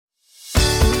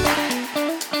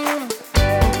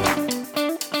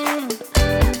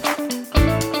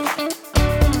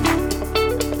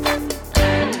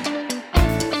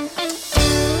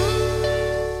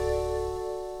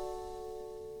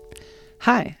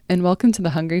Hi, and welcome to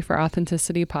the Hungry for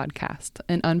Authenticity podcast,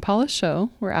 an unpolished show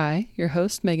where I, your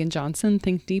host, Megan Johnson,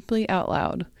 think deeply out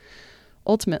loud.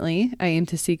 Ultimately, I aim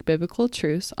to seek biblical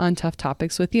truths on tough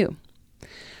topics with you.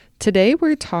 Today,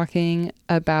 we're talking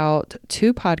about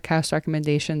two podcast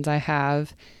recommendations I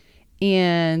have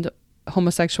and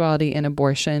homosexuality and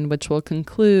abortion, which will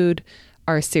conclude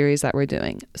our series that we're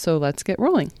doing. So let's get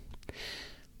rolling.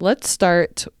 Let's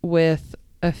start with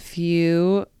a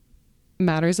few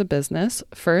matters of business.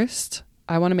 First,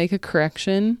 I want to make a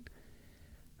correction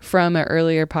from an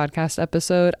earlier podcast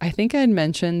episode. I think I had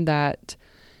mentioned that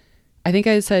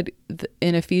I said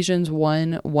in Ephesians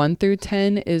 1 through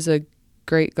 10 is a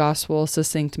great gospel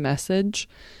succinct message.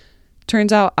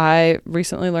 Turns out I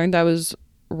recently learned I was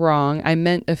wrong. I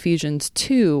meant Ephesians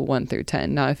 2, 1 through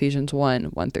 10, not Ephesians 1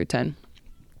 through 10.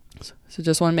 So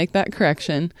just want to make that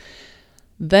correction.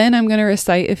 Then I'm going to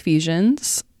recite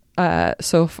Ephesians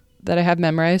that I have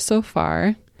memorized so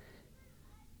far.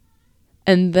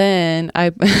 And then I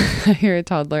hear a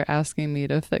toddler asking me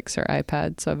to fix her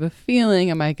iPad. So I have a feeling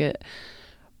I might get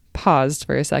paused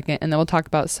for a second. And then we'll talk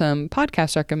about some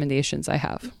podcast recommendations I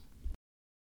have.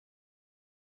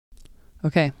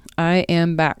 Okay, I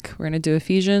am back. We're going to do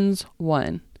Ephesians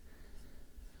 1.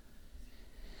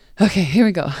 Okay, here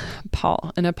we go.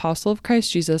 Paul, an apostle of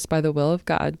Christ Jesus by the will of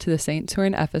God, to the saints who are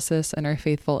in Ephesus and are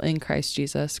faithful in Christ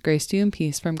Jesus, grace to you and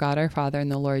peace from God our Father and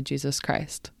the Lord Jesus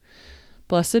Christ.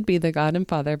 Blessed be the God and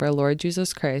Father of our Lord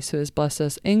Jesus Christ, who has blessed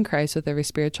us in Christ with every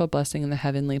spiritual blessing in the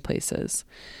heavenly places,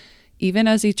 even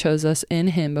as he chose us in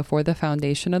him before the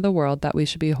foundation of the world, that we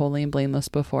should be holy and blameless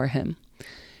before him.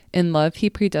 In love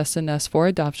he predestined us for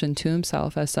adoption to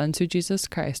himself as sons through Jesus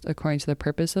Christ, according to the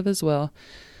purpose of his will,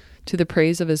 to the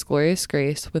praise of his glorious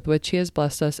grace, with which he has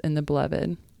blessed us in the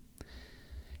beloved.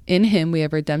 In him we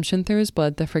have redemption through his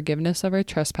blood, the forgiveness of our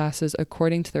trespasses,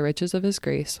 according to the riches of his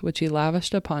grace, which he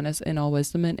lavished upon us in all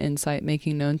wisdom and insight,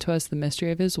 making known to us the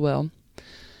mystery of his will,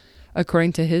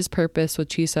 according to his purpose,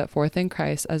 which he set forth in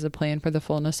Christ as a plan for the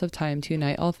fullness of time, to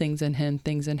unite all things in him,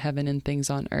 things in heaven and things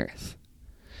on earth.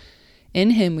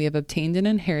 In him we have obtained an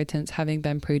inheritance, having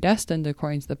been predestined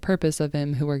according to the purpose of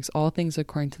him who works all things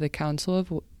according to the counsel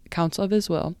of his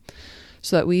will,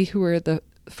 so that we who were the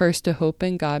first to hope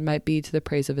in God might be to the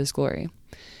praise of his glory.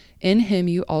 In him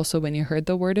you also, when you heard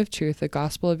the word of truth, the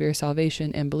gospel of your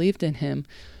salvation, and believed in him,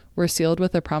 were sealed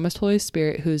with the promised Holy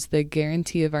Spirit, who is the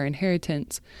guarantee of our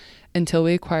inheritance, until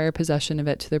we acquire possession of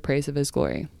it to the praise of his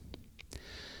glory.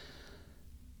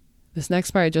 This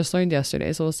next part I just learned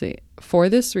yesterday, so we'll see. For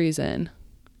this reason,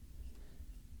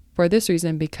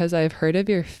 because I have heard of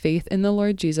your faith in the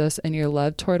Lord Jesus and your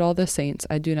love toward all the saints,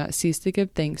 I do not cease to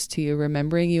give thanks to you,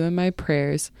 remembering you in my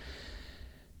prayers,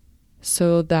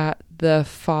 so that the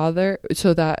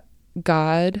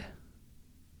God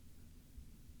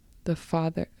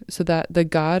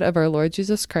of our Lord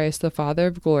Jesus Christ, the Father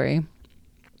of glory,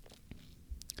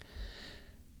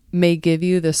 may give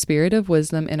you the spirit of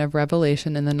wisdom and of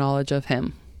revelation in the knowledge of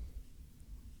him.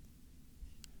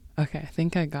 Okay, I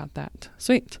think I got that.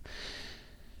 Sweet.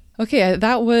 Okay,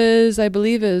 that was, I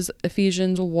believe, is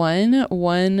Ephesians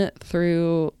 1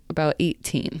 through about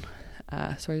 18.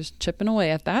 So we're just chipping away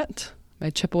at that.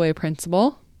 My chip away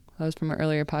principle. That was from an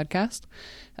earlier podcast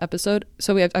episode.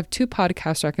 So I have two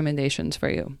podcast recommendations for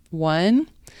you. One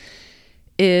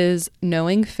is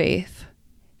Knowing Faith.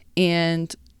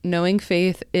 And Knowing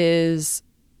Faith is,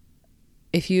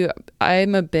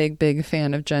 I'm a big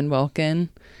fan of Jen Wilkin.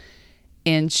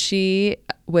 And she,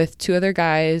 with two other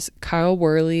guys, Kyle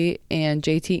Worley and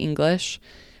JT English,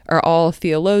 are all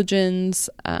theologians,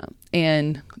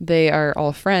 and they are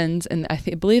all friends. And I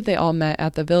believe they all met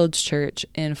at the Village Church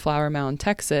in Flower Mound,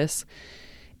 Texas.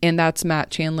 And that's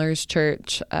Matt Chandler's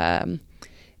church.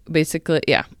 Basically,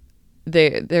 yeah,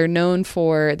 they're known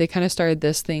for, they kind of started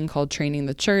this thing called Training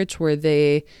the Church, where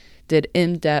they did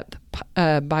in-depth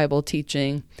Bible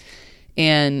teaching.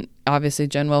 And obviously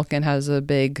Jen Wilkin has a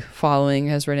big following,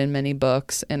 has written many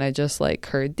books, and I just like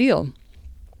her deal.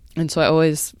 And so I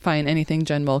always find anything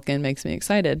Jen Wilkin makes me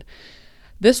excited.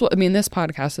 This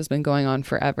podcast has been going on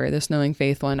forever, this Knowing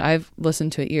Faith one. I've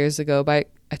listened to it years ago, but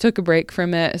I took a break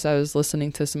from it as I was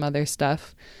listening to some other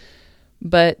stuff.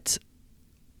 But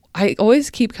I always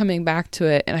keep coming back to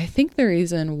it, and I think the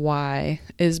reason why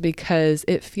is because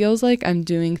it feels like I'm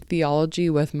doing theology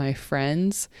with my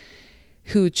friends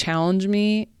who challenge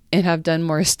me and have done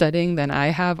more studying than I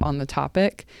have on the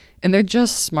topic, and they're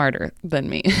just smarter than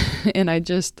me. And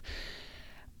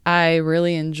I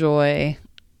really enjoy,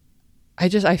 I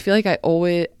feel like I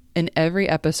always, in every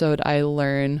episode, I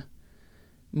learn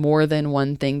more than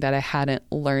one thing that I hadn't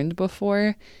learned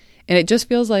before. And it just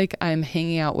feels like I'm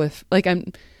hanging out with,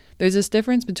 there's this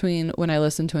difference between when I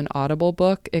listen to an Audible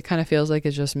book, it kind of feels like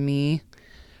it's just me.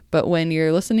 But when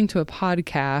you're listening to a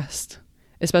podcast,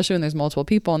 especially when there's multiple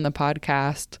people on the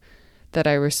podcast that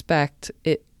I respect,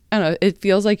 I don't know, it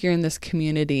feels like you're in this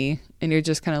community and you're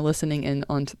just kind of listening in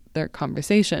on their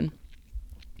conversation.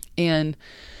 And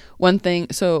one thing,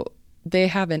 so they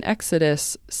have an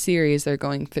Exodus series they're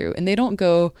going through, and they don't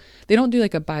do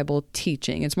like a Bible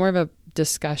teaching. It's more of a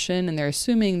discussion, and they're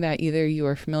assuming that either you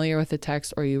are familiar with the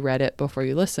text or you read it before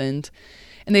you listened.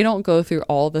 And they don't go through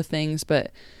all the things,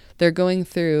 but they're going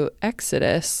through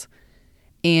Exodus,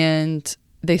 and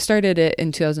they started it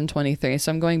in 2023.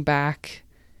 So I'm going back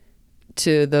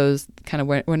to those kind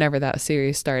of whenever that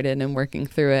series started and working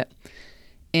through it.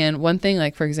 And one thing,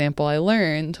 like, for example, I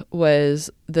learned was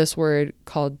this word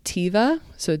called tevah.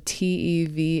 So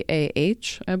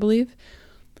Tevah, I believe.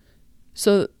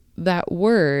 So that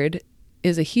word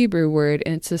is a Hebrew word,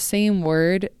 and it's the same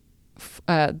word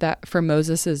that for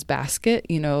Moses's basket,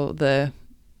 the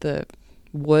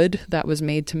wood that was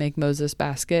made to make Moses'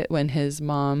 basket when his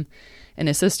mom and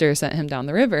his sister sent him down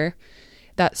the river.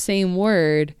 That same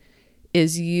word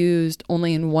is used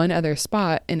only in one other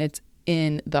spot, and it's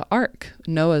in the ark,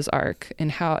 Noah's ark,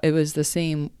 and how it was the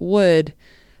same wood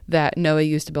that Noah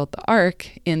used to build the ark.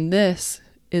 And this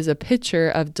is a picture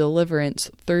of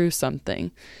deliverance through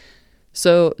something.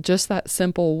 So just that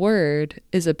simple word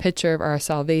is a picture of our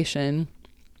salvation.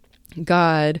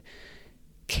 God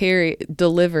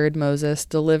delivered Moses,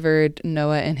 delivered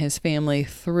Noah and his family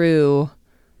through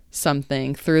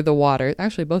something, through the water.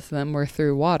 Actually, both of them were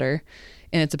through water.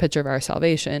 And it's a picture of our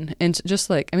salvation. And just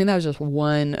that was just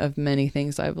one of many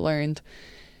things I've learned.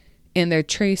 And they're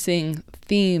tracing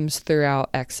themes throughout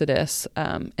Exodus.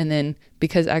 And then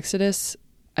because Exodus,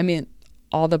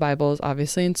 all the Bible is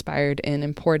obviously inspired and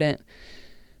important,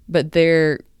 but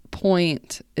their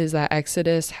point is that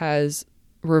Exodus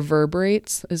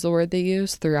reverberates, is the word they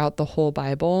use, throughout the whole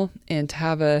Bible. And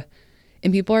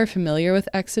and people are familiar with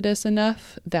Exodus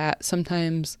enough that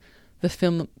sometimes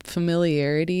the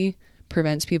familiarity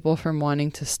prevents people from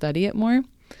wanting to study it more.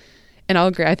 And I'll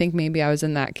agree, I think maybe I was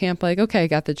in that camp, like, okay, I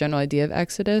got the general idea of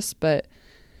Exodus, but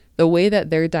the way that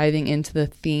they're diving into the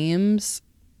themes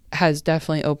has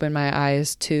definitely opened my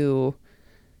eyes to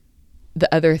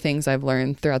the other things I've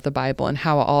learned throughout the Bible and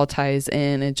how it all ties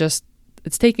in.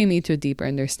 It's taken me to a deeper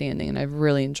understanding, and I've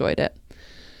really enjoyed it.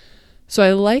 So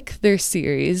I like their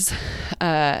series.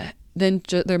 Then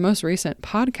their most recent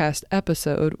podcast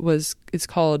episode it's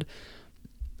called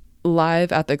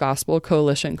Live at the Gospel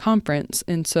Coalition Conference.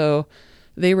 And so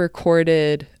they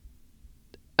recorded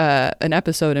an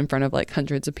episode in front of like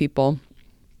hundreds of people.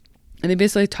 And they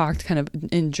basically talked kind of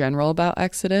in general about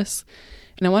Exodus.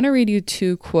 And I want to read you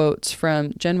 2 quotes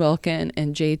from Jen Wilkin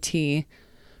and JT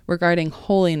regarding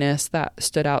holiness that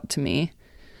stood out to me.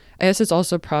 I guess it's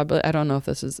also probably, I don't know if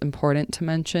this is important to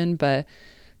mention, but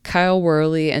Kyle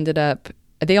Worley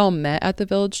they all met at the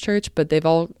Village Church, but they've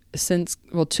all since,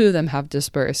 2 of them have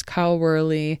dispersed. Kyle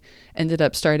Worley ended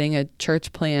up starting a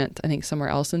church plant, I think somewhere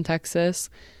else in Texas.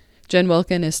 Jen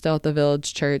Wilkin is still at the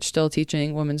Village Church, still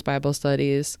teaching women's Bible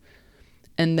studies.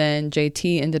 And then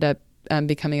JT ended up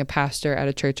becoming a pastor at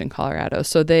a church in Colorado.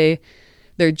 So their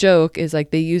joke is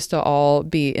like they used to all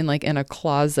be in a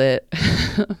closet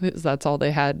because that's all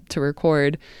they had to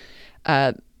record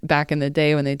back in the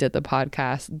day when they did the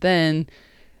podcast. Then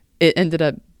it ended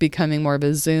up becoming more of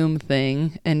a Zoom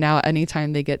thing. And now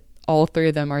anytime all 3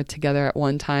 of them are together at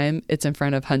one time, it's in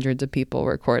front of hundreds of people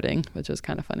recording, which is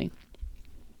kind of funny.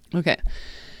 Okay.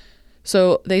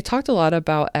 So they talked a lot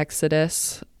about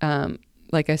Exodus.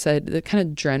 Like I said, the kind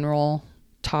of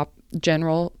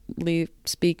generally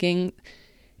speaking,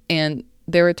 and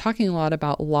they were talking a lot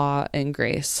about law and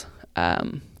grace.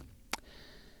 As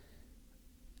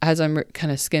I'm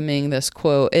kind of skimming this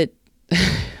quote, it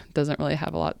doesn't really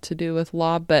have a lot to do with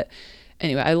law, but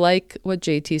anyway, I like what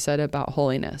JT said about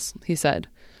holiness. He said,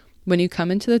 "When you come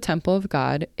into the temple of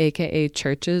God, aka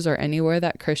churches or anywhere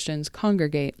that Christians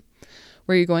congregate,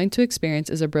 where you're going to experience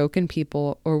is a broken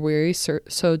people or weary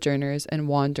sojourners and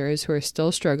wanderers who are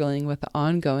still struggling with the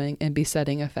ongoing and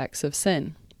besetting effects of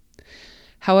sin.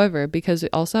 However, because we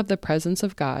also have the presence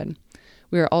of God,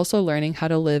 we are also learning how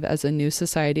to live as a new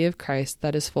society of Christ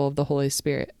that is full of the Holy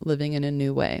Spirit, living in a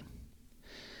new way."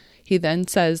 He then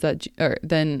says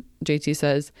then JT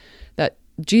says that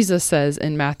Jesus says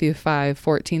in Matthew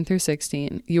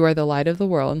 5:14-16, "You are the light of the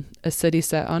world. A city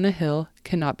set on a hill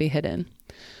cannot be hidden.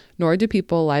 Nor do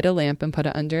people light a lamp and put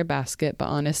it under a basket, but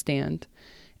on a stand,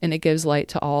 and it gives light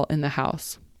to all in the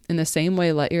house. In the same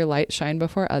way, let your light shine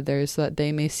before others so that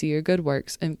they may see your good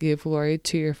works and give glory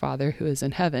to your Father who is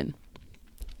in heaven."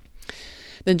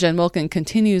 Then Jen Wilkin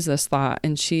continues this thought,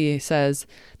 and she says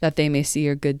that they may see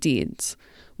your good deeds.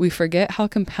 We forget how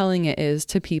compelling it is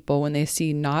to people when they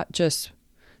see not just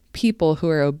people who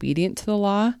are obedient to the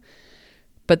law,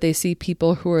 but they see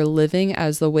people who are living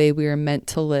as the way we are meant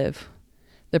to live.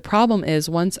 The problem is,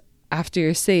 once after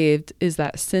you're saved, is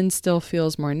that sin still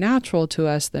feels more natural to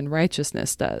us than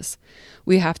righteousness does.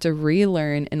 We have to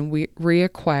relearn and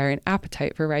reacquire an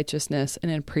appetite for righteousness,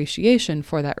 and an appreciation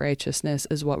for that righteousness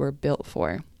is what we're built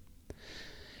for.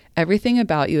 Everything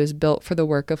about you is built for the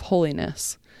work of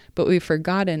holiness, but we've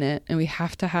forgotten it, and we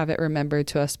have to have it remembered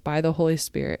to us by the Holy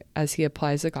Spirit as He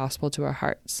applies the gospel to our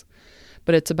hearts.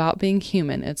 But it's about being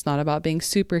human. It's not about being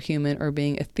superhuman or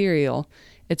being ethereal.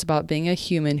 It's about being a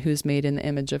human who's made in the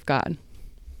image of God.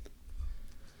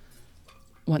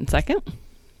 1 second.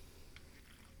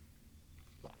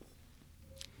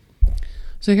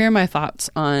 So here are my thoughts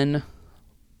on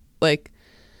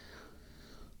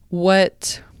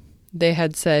what they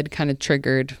had said kind of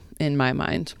triggered in my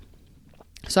mind.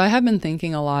 So I have been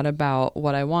thinking a lot about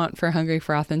what I want for Hungry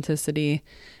for Authenticity.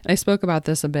 And I spoke about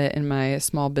this a bit in my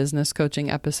small business coaching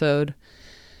episode.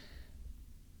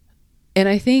 And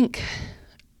I think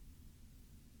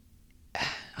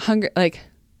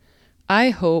I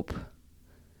hope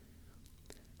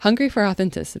Hungry for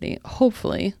Authenticity,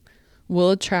 hopefully,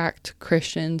 will attract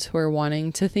Christians who are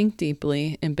wanting to think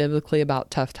deeply and biblically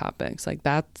about tough topics.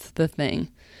 That's the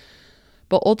thing.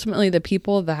 But ultimately, the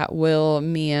people that will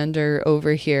meander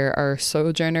over here are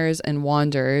sojourners and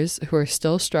wanderers who are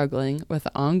still struggling with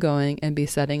the ongoing and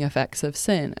besetting effects of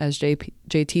sin, as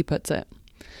JT puts it.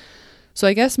 So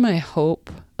I guess my hope,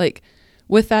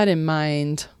 with that in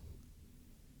mind,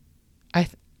 I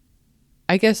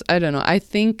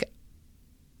think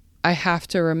I have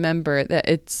to remember that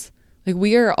it's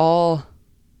we are all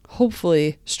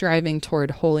hopefully striving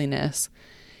toward holiness.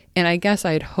 And I guess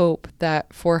I'd hope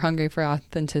that for Hungry for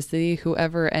Authenticity,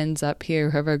 whoever ends up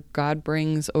here, whoever God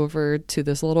brings over to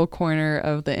this little corner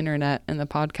of the internet and the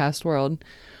podcast world,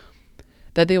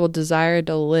 that they will desire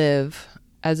to live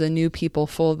as a new people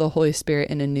full of the Holy Spirit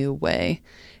in a new way.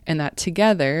 And that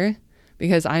together,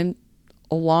 because I'm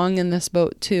along in this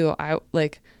boat too, I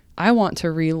want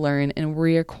to relearn and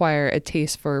reacquire a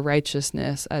taste for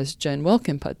righteousness, as Jen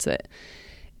Wilkin puts it.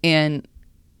 And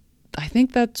I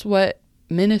think that's what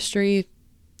ministry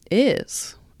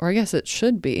is, or I guess it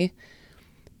should be,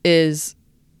 is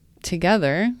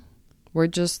together we're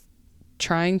just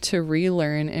trying to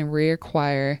relearn and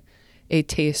reacquire a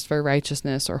taste for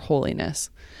righteousness or holiness.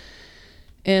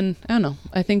 And I don't know,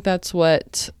 I think that's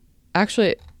what,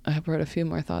 actually, I wrote a few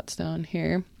more thoughts down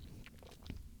here.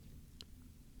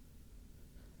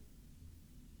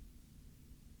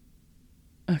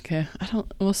 Okay,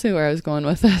 we'll see where I was going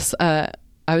with this.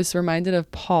 I was reminded of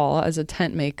Paul as a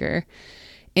tent maker,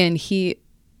 and we've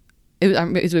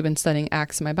been studying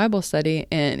Acts in my Bible study,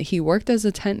 and he worked as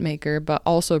a tent maker, but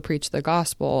also preached the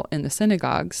gospel in the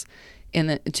synagogues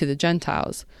and to the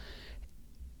Gentiles.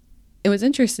 And what's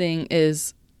interesting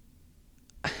is,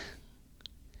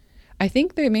 I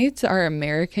think maybe it's our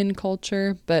American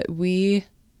culture, but maybe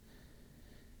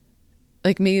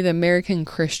the American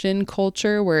Christian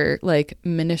culture where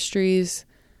ministries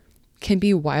can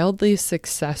be wildly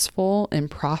successful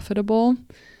and profitable.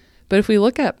 But if we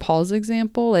look at Paul's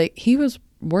example, he was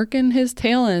working his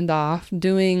tail end off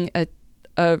doing a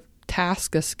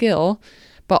task, a skill,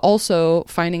 but also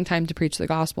finding time to preach the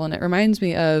gospel. And it reminds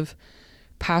me of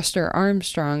Pastor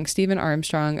Armstrong, Stephen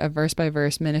Armstrong of Verse by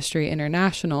Verse Ministry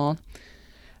International.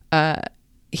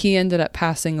 He ended up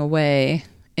passing away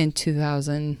in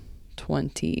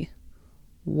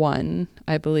 2021,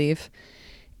 I believe.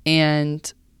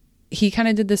 And he kind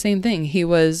of did the same thing. He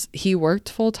worked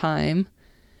full time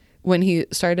when he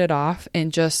started off,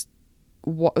 and just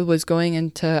was going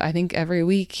into, I think every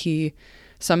week he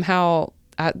somehow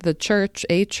at the church,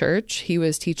 he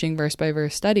was teaching verse by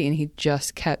verse study, and he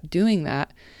just kept doing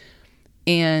that.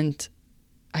 And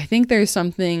I think there's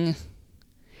something,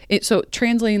 so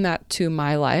translating that to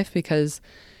my life, because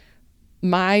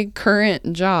my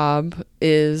current job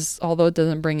is, although it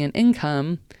doesn't bring in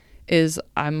income, is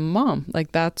I'm a mom.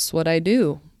 That's what I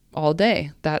do all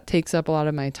day. That takes up a lot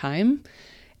of my time.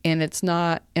 And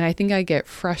I think I get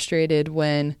frustrated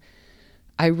when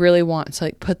I really want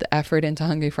to put the effort into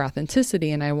Hungry for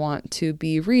Authenticity, and I want to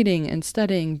be reading and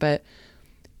studying, but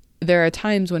there are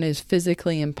times when it's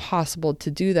physically impossible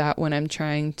to do that when I'm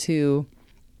trying to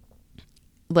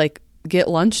get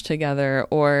lunch together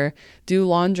or do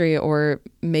laundry or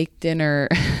make dinner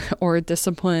or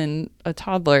discipline a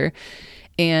toddler.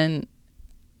 And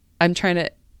and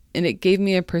it gave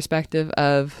me a perspective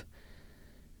of,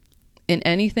 in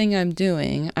anything I'm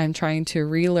doing, I'm trying to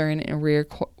relearn and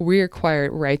reacquire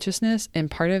righteousness.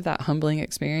 And part of that humbling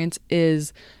experience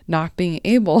is not being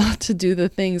able to do the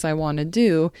things I want to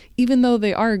do, even though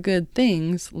they are good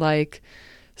things, like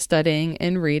studying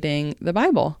and reading the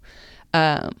Bible.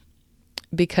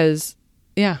 Because,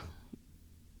 yeah.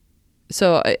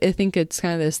 So I think it's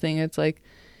kind of this thing. It's like,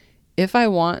 if I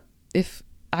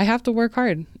have to work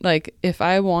hard, like if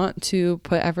I want to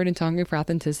put effort into Hungry for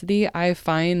Authenticity, I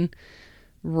find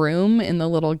room in the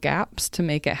little gaps to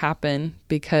make it happen,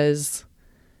 because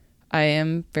I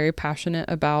am very passionate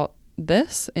about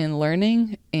this and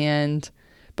learning,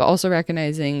 but also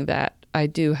recognizing that I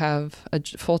do have a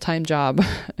full-time job,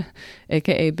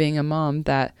 aka being a mom,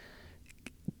 that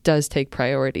does take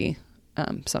priority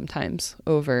sometimes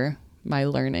over my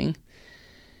learning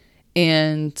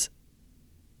and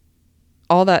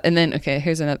all that. And then, okay,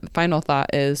 here's another final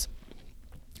thought is,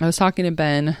 I was talking to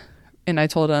Ben and I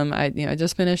told him, I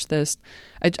just finished this.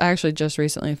 I actually just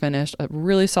recently finished a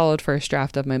really solid first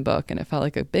draft of my book, and it felt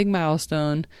like a big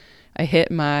milestone. I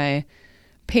hit my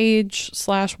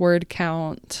page/word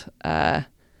count.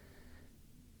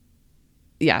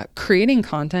 Creating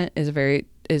content is very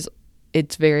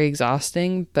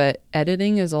exhausting, but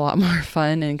editing is a lot more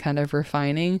fun and kind of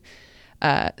refining.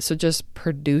 So just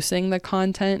producing the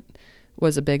content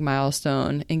was a big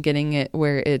milestone, and getting it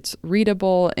where it's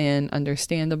readable and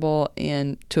understandable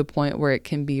and to a point where it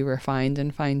can be refined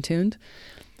and fine-tuned.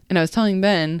 And I was telling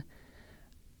Ben,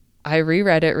 I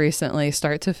reread it recently,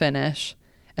 start to finish.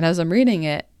 And as I'm reading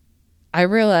it, I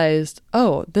realized,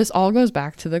 oh, this all goes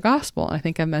back to the gospel. I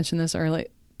think I mentioned this early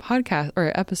podcast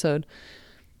or episode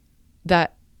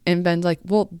and Ben's like,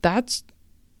 well, that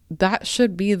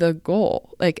should be the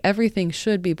goal. Like everything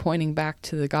should be pointing back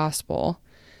to the gospel.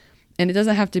 And it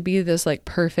doesn't have to be this like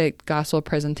perfect gospel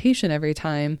presentation every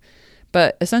time,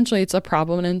 but essentially it's a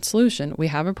problem and solution. We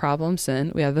have a problem,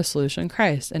 sin. We have a solution,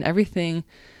 Christ. And everything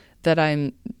that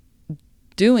I'm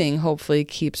doing hopefully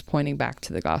keeps pointing back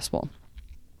to the gospel.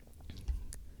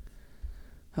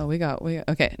 Oh, we got,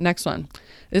 okay, next one.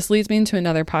 This leads me into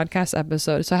another podcast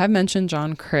episode. So I have mentioned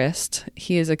John Crist.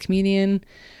 He is a comedian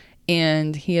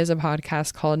and he has a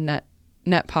podcast called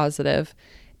Net Positive.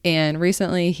 And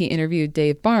recently he interviewed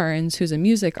Dave Barnes, who's a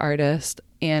music artist.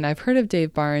 And I've heard of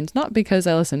Dave Barnes, not because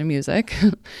I listen to music.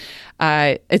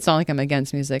 It's not like I'm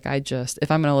against music.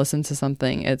 If I'm going to listen to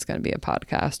something, it's going to be a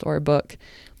podcast or a book.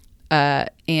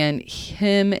 And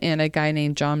him and a guy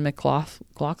named John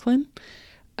McLaughlin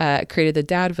created the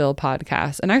Dadville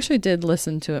podcast. And I actually did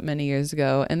listen to it many years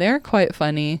ago. And they're quite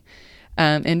funny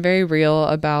and very real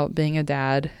about being a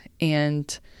dad.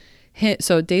 And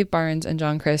so Dave Barnes and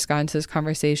John Crist got into this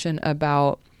conversation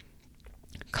about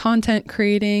content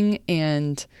creating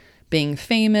and being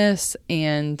famous.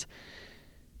 And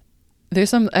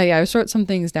there's I wrote some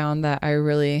things down that I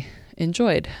really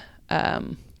enjoyed.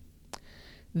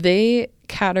 They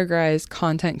categorize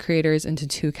content creators into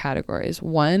two categories.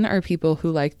 One are people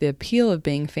who like the appeal of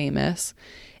being famous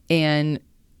and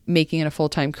making it a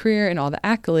full-time career and all the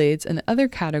accolades. And the other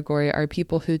category are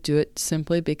people who do it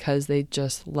simply because they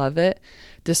just love it,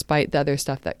 despite the other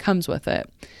stuff that comes with it.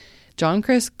 John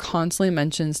Crist constantly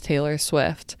mentions Taylor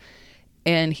Swift.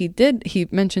 And he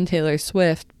mentioned Taylor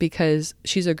Swift because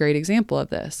she's a great example of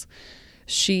this.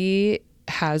 She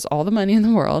has all the money in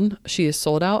the world. She has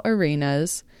sold out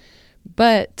arenas,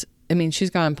 but I mean, she's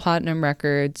gotten platinum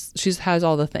records. She has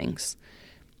all the things.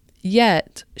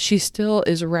 Yet she still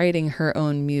is writing her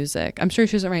own music. I'm sure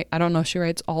she doesn't write, I don't know if she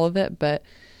writes all of it, but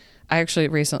I actually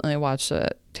recently watched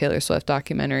a Taylor Swift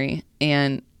documentary,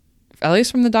 and at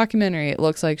least from the documentary, it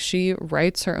looks like she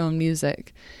writes her own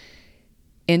music.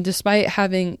 And despite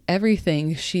having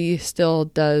everything, she still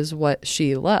does what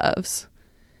she loves.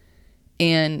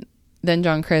 And then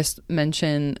John Crist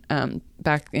mentioned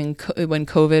back in when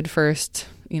COVID first,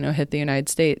 hit the United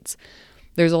States,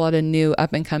 there's a lot of new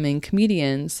up and coming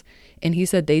comedians, and he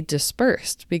said they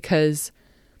dispersed because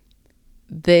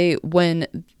when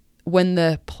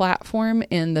the platform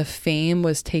and the fame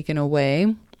was taken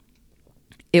away,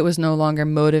 it was no longer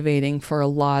motivating for a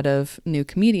lot of new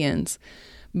comedians.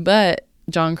 But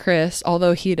John Crist,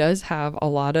 although he does have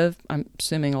I'm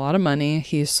assuming a lot of money,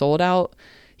 he's sold out.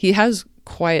 He has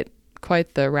quite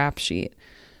the rap sheet.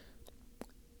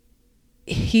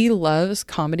 He loves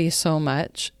comedy so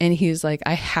much, and he's like,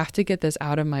 I have to get this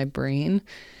out of my brain,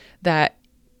 that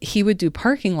he would do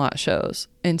parking lot shows.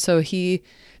 And so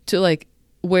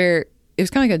where it was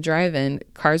kind of like a drive-in,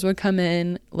 cars would come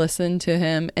in, listen to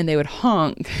him, and they would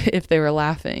honk if they were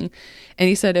laughing. And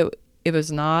he said it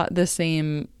was not the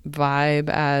same vibe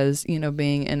as,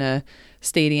 being in a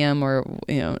stadium or,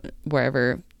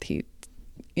 wherever he,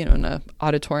 in a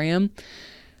auditorium.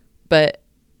 But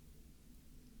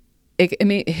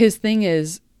his thing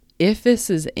is, if this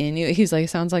is in you, he's like,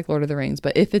 sounds like Lord of the Rings,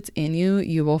 but if it's in you,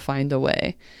 you will find a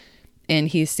way. And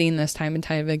he's seen this time and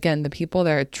time again. The people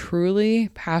that are truly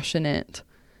passionate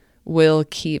will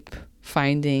keep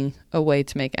finding a way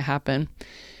to make it happen.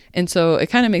 And so it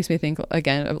kind of makes me think,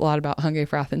 again, a lot about Hungry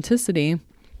for Authenticity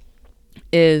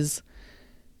is,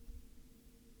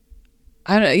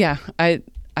 I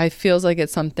feels like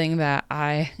it's something that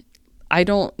I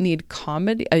don't need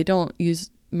comedy. I don't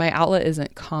use, my outlet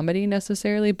isn't comedy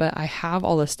necessarily, but I have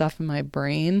all this stuff in my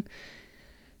brain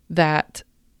that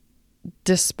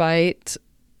despite,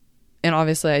 and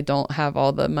obviously I don't have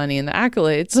all the money and the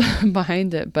accolades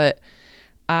behind it, but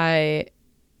I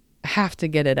have to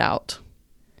get it out.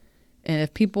 And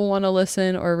if people want to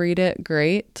listen or read it,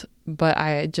 great. But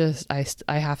I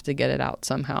have to get it out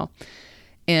somehow.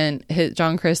 And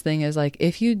John Chris thing is like,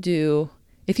 if you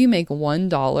make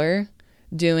 $1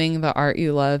 doing the art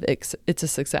you love, it's a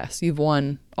success. You've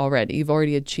won already. You've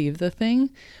already achieved the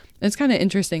thing. It's kind of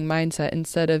interesting mindset,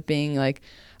 instead of being like,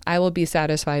 I will be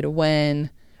satisfied when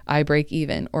I break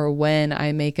even, or when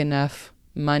I make enough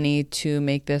money to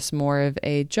make this more of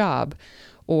a job,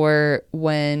 or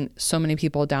when so many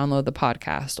people download the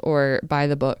podcast or buy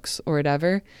the books or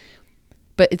whatever.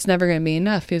 But it's never going to be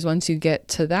enough, because once you get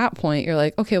to that point, you're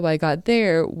like, okay, well, I got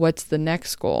there. What's the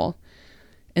next goal?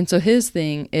 And so his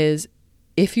thing is,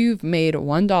 if you've made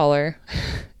 $1,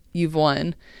 you've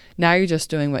won. Now you're just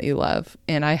doing what you love.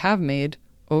 And I have made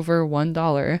over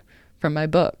 $1 from my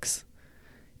books.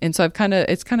 And so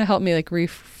it's kind of helped me like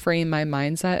reframe my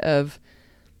mindset of,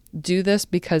 do this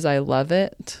because I love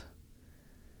it,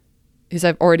 because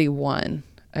I've already won.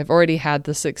 I've already had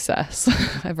the success.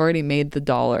 I've already made the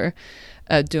dollar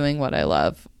doing what I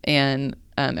love. And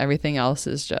everything else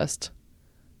is just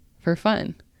for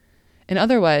fun. And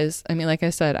otherwise, I mean, like I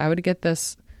said, I have to get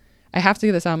this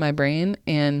out of my brain.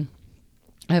 And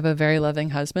I have a very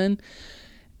loving husband.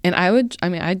 And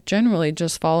I generally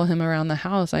just follow him around the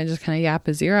house. I just kind of yap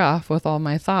his ear off with all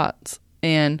my thoughts.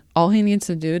 And all he needs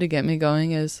to do to get me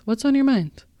going is, what's on your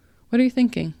mind? What are you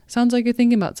thinking? Sounds like you're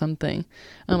thinking about something.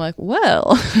 I'm like,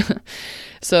 well.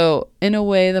 So in a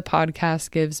way, the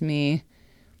podcast helps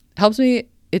me.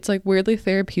 It's like weirdly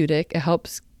therapeutic. It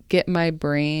helps get my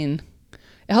brain.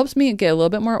 It helps me get a little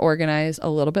bit more organized, a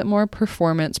little bit more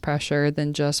performance pressure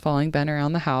than just following Ben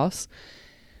around the house.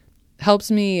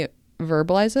 Helps me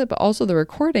verbalize it, but also the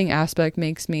recording aspect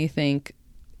makes me think,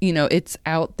 it's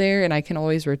out there and I can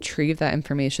always retrieve that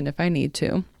information if I need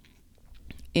to.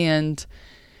 And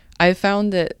I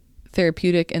found it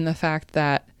therapeutic in the fact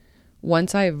that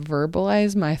once I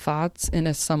verbalize my thoughts in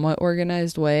a somewhat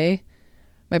organized way,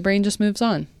 my brain just moves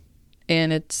on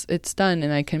and it's done,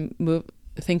 and I can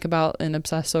think about and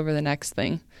obsess over the next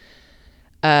thing.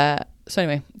 So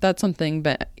anyway, that's something,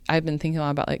 but I've been thinking a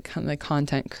lot about like kind of the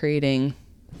content creating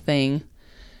thing.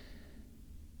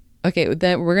 Okay,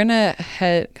 then we're gonna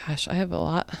head, gosh, I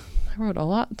wrote a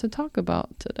lot to talk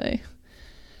about today.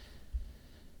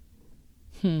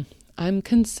 I'm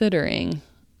considering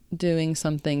doing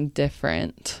something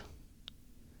different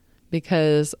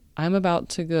because I'm about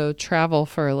to go travel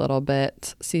for a little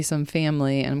bit, see some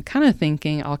family, and I'm kind of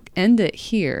thinking I'll end it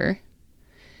here.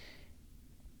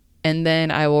 And then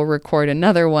I will record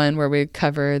another one where we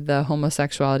cover the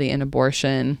homosexuality and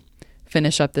abortion,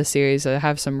 finish up the series. I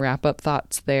have some wrap up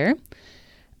thoughts there.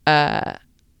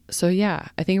 So yeah,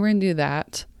 I think we're going to do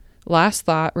that. Last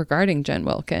thought regarding Jen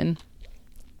Wilkin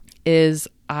is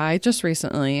I just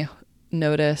recently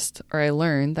noticed, or I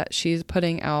learned, that she's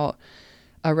putting out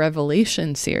a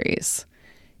Revelation series.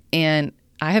 And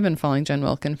I have been following Jen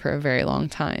Wilkin for a very long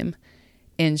time.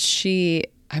 And I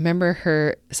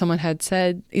remember someone had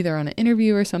said either on an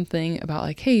interview or something about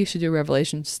like, hey, you should do a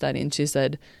Revelation study. And she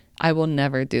said, I will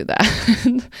never do that.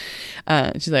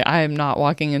 She's like, I am not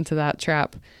walking into that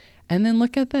trap. And then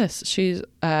look at this. It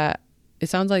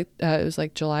sounds like it was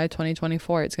like July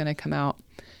 2024. It's going to come out.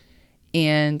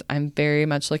 And I'm very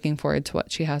much looking forward to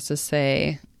what she has to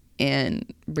say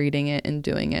and reading it and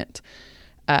doing it.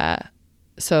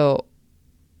 So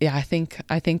yeah, I think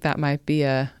that might be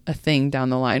a thing down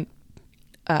the line.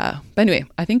 But anyway,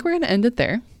 I think we're going to end it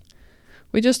there.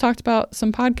 We just talked about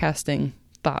some podcasting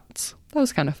thoughts. That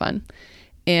was kind of fun.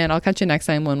 And I'll catch you next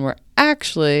time when we're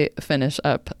actually finish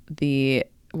up the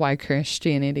Why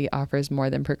Christianity Offers More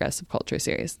Than Progressive Culture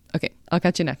series. Okay, I'll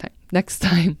catch you next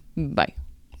time. Bye.